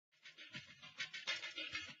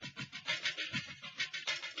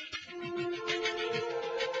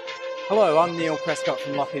Hello, I'm Neil Prescott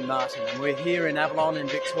from Lockheed Martin, and we're here in Avalon in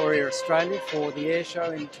Victoria, Australia for the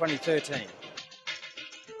Airshow in 2013.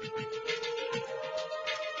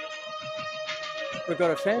 We've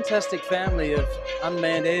got a fantastic family of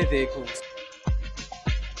unmanned air vehicles.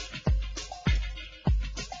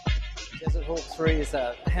 Desert Hawk 3 is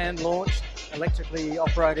a hand-launched, electrically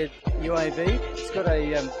operated UAV. It's got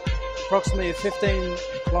approximately a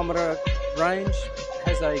 15-kilometre range,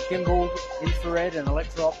 has a gimbal, infrared and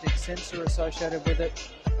electro-optic sensor associated with it,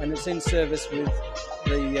 and it's in service with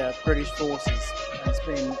the British Forces, and it's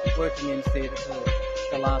been working in theatre for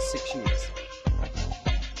the last 6 years.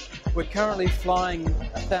 We're currently flying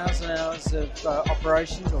 1,000 hours of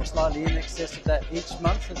operations, or slightly in excess of that, each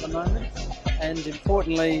month at the moment, and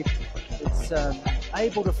importantly it's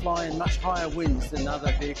able to fly in much higher winds than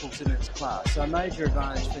other vehicles in its class, so a major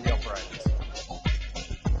advantage for the operators.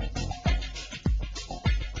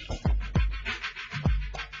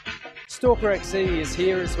 Stalker XE is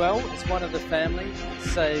here as well. It's one of the family.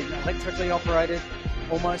 It's an electrically operated,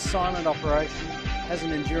 almost silent operation. Has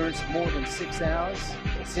an endurance of more than 6 hours.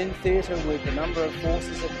 It's in theatre with a number of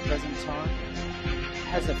forces at the present time.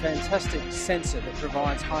 Has a fantastic sensor that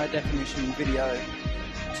provides high definition video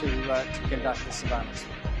to conduct the surveillance.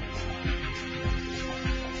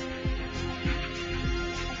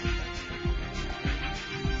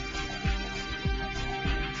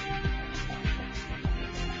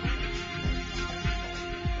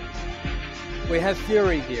 We have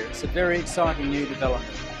Fury here. It's a very exciting new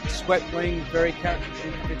development. Swept wing, very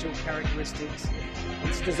individual characteristics.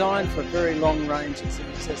 It's designed for very long range. It's in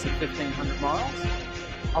excess of 1,500 miles.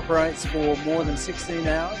 Operates for more than 16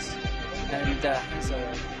 hours and has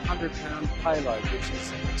a 100-pound payload, which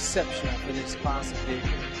is exceptional for this class of vehicle.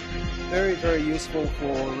 Very, very useful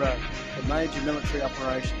for major military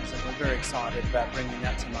operations, and we're very excited about bringing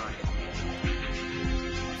that to market.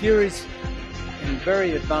 Fury's in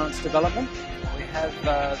very advanced development. We have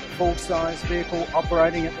the full-size vehicle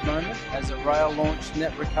operating at the moment as a rail-launched,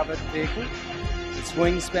 net-recovered vehicle. Its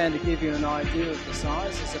wingspan, to give you an idea of the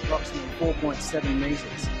size, is approximately 4.7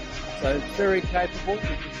 metres. So very capable.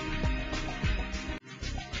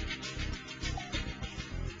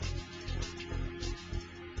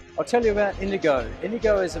 I'll tell you about Indigo.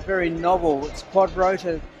 Indigo is a very novel, it's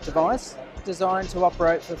quad-rotor device designed to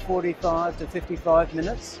operate for 45 to 55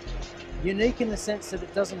 minutes. Unique in the sense that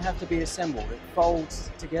it doesn't have to be assembled, it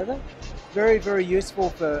folds together. Very, very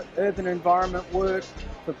useful for urban environment work,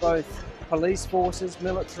 for both police forces,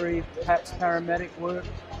 military, perhaps paramedic work.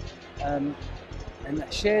 And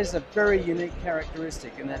it shares a very unique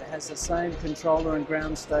characteristic in that it has the same controller and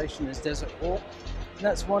ground station as Desert Hawk. And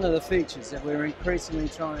that's one of the features that we're increasingly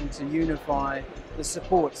trying to unify the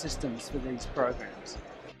support systems for these programs.